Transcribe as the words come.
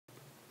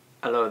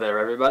Hello there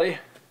everybody.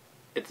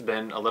 It's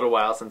been a little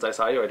while since I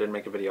saw you. I did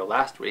make a video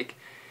last week,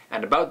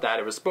 and about that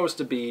it was supposed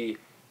to be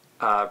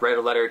write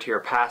a letter to your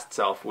past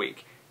self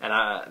week,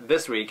 and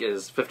this week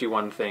is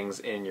 51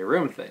 things in your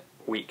room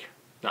week,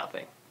 not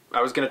thing.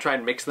 I was going to try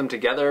and mix them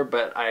together,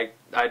 but I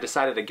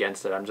decided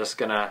against it. I'm just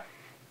going to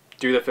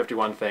do the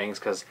 51 things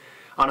because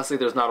honestly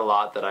there's not a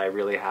lot that I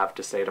really have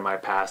to say to my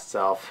past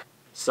self.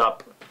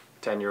 Sup,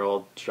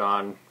 10-year-old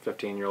Shawn,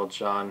 15-year-old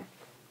Shawn,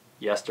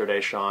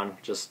 yesterday Shawn,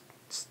 just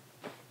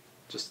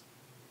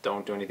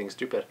don't do anything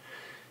stupid.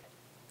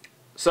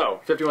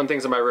 So, 51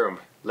 things in my room.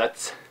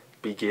 Let's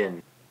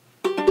begin.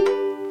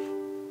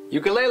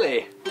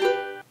 Ukulele!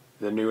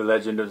 The new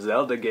Legend of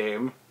Zelda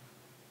game,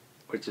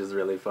 which is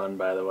really fun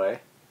by the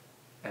way,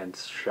 and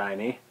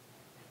shiny.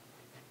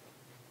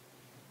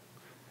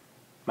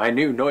 My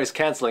new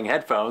noise-canceling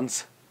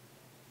headphones.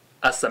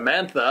 A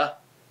Samantha.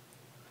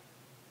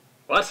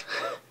 What?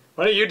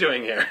 What are you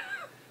doing here?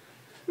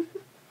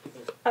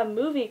 A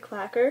movie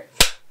clacker.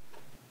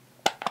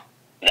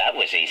 That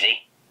was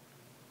easy.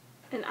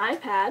 An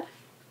iPad.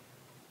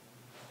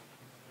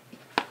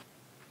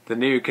 The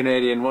new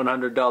Canadian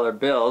 $100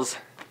 bills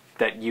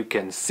that you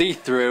can see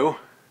through.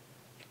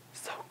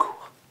 So cool.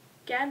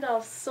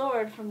 Gandalf's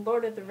sword from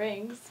Lord of the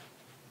Rings.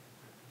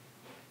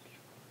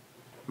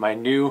 My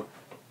new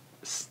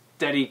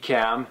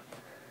Steadicam,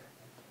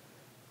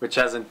 which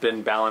hasn't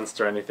been balanced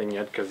or anything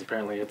yet because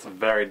apparently it's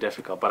very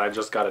difficult, but I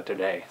just got it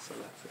today, so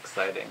that's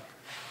exciting.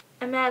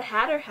 A Mad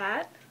Hatter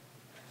hat.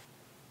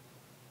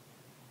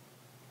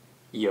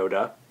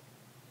 Yoda.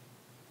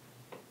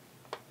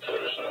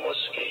 There's no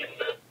escape.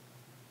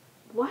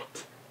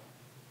 What?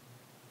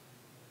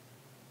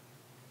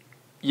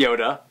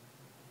 Yoda.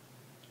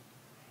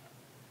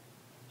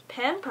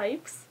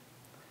 Panpipes.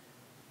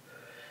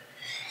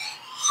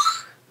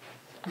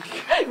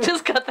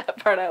 Just cut that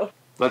part out.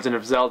 Legend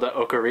of Zelda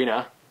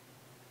Ocarina.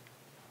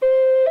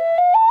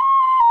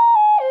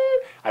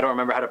 I don't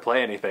remember how to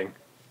play anything.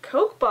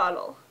 Coke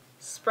bottle.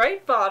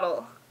 Sprite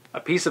bottle. A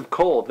piece of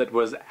coal that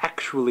was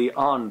actually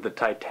on the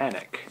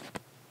Titanic.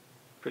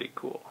 Pretty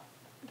cool.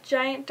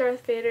 Giant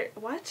Darth Vader.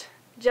 What?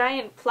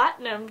 Giant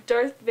platinum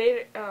Darth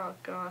Vader. Oh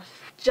gosh.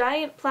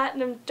 Giant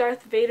platinum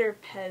Darth Vader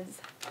Pez.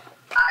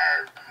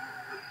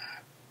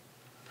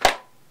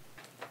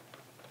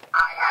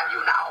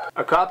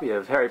 A copy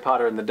of Harry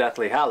Potter and the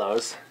Deathly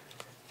Hallows,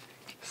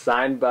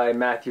 signed by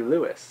Matthew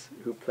Lewis,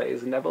 who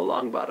plays Neville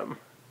Longbottom.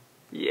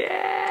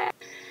 Yeah!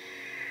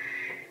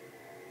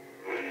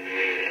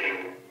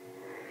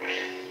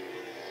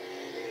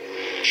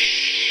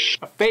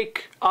 A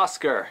fake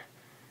Oscar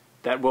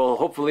that will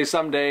hopefully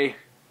someday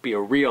be a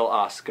real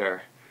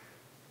Oscar.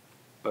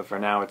 But for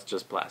now it's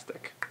just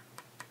plastic.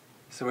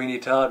 Sweeney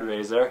Todd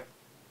razor.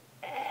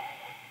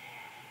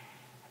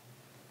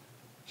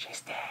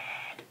 She's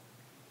dead.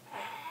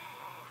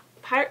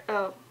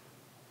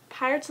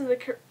 Pirates of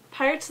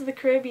the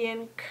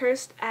Caribbean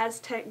cursed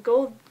Aztec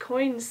gold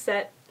coin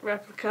set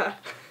replica.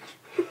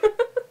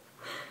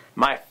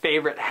 My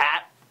favorite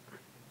hat.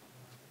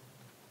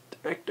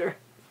 Director.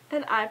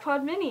 An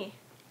iPod Mini.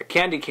 A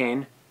candy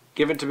cane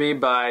given to me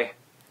by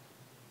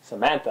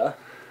Samantha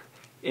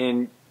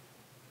in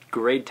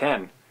grade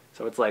 10.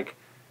 So it's like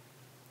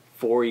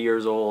 4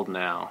 years old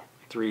now.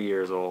 3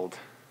 years old.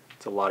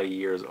 It's a lot of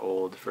years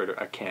old for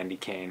a candy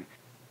cane.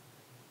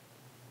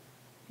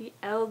 The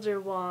Elder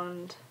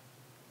Wand.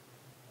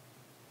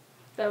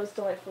 That was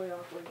delightfully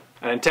awkward.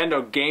 A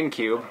Nintendo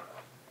GameCube.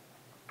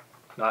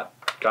 Not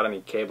got any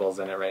cables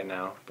in it right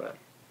now, but...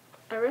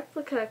 A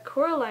replica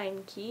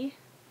Coraline key.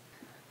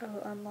 I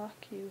will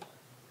unlock you.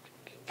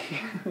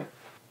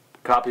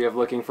 Copy of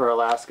Looking for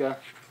Alaska.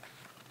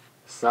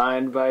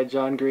 Signed by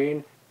John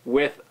Green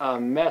with a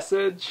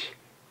message.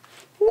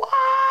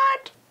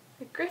 What?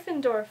 A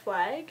Gryffindor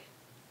flag.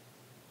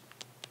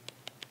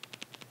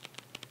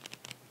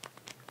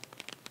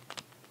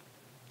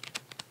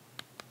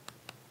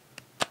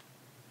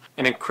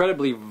 An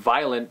incredibly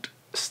violent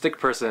stick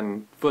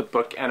person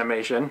flipbook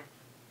animation.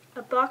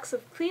 A box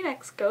of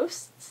Kleenex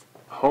ghosts.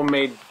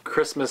 Homemade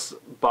Christmas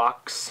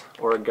box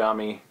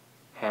origami,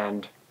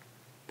 hand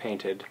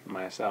painted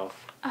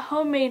myself. A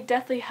homemade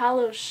Deathly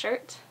Hallows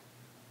shirt.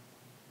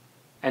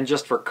 And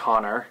just for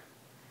Connor,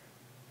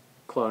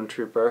 Clone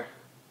Trooper,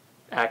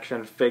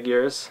 action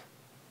figures,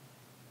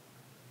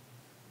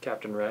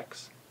 Captain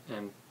Rex,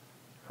 and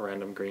a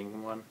random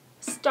green one.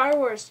 Star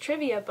Wars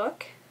trivia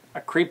book.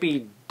 A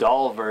creepy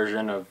doll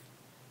version of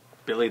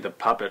Billy the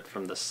Puppet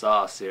from the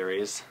Saw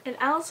series. An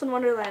Alice in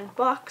Wonderland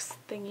box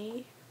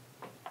thingy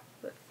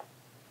with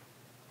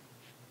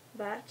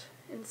that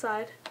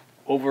inside.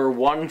 Over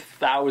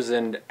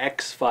 1,000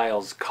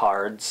 X-Files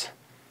cards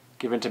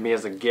given to me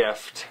as a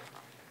gift.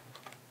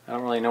 I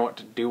don't really know what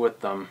to do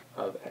with them.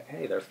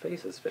 Hey, their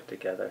faces fit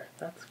together.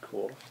 That's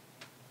cool.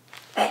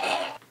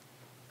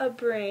 A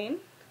brain.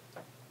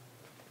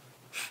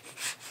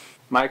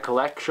 My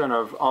collection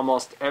of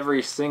almost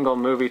every single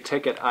movie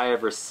ticket I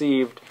have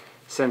received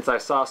since I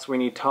saw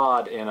Sweeney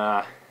Todd in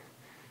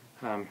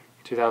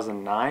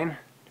 2009,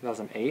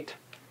 2008.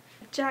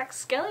 Jack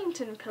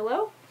Skellington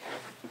pillow.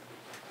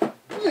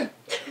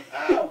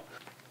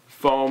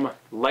 foam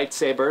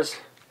lightsabers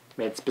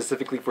made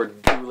specifically for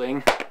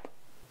dueling.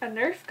 A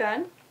Nerf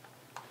gun.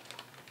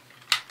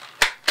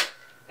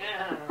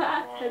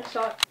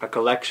 Headshot. A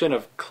collection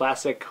of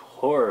classic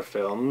horror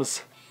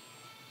films.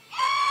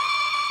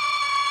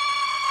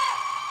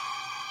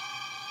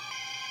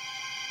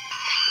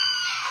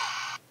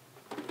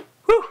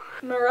 Whew.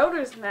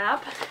 Marauder's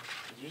map.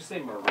 Did you say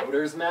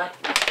Marauder's map?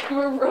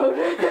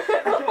 Marauder.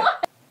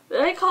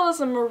 They call this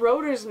a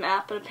Marauder's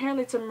map, but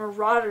apparently it's a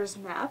Marauder's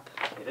map.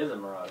 It is a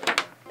Marauder's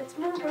map. It's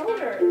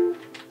Marauder.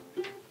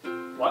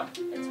 What?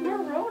 It's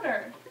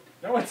Marauder.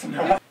 No, it's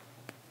not.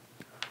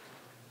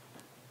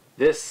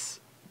 This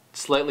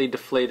slightly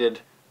deflated,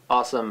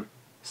 awesome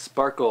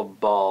sparkle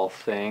ball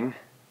thing.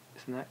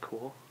 Isn't that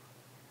cool?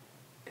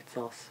 It's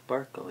all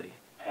sparkly.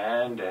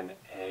 And an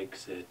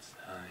exit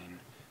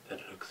sign that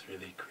looks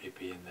really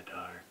creepy in the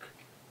dark.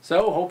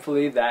 So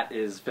hopefully that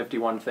is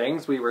 51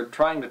 things. We were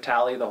trying to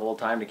tally the whole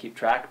time to keep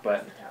track,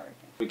 but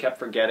we kept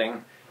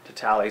forgetting to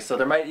tally. So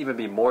there might even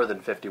be more than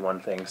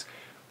 51 things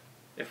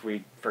if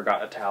we forgot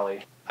to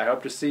tally. I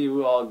hope to see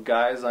you all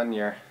guys on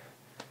your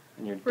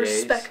days.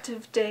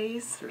 Respective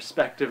days.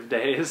 Respective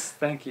days.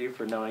 Thank you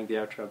for knowing the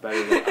outro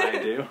better than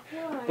I do.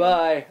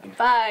 Bye.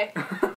 Bye.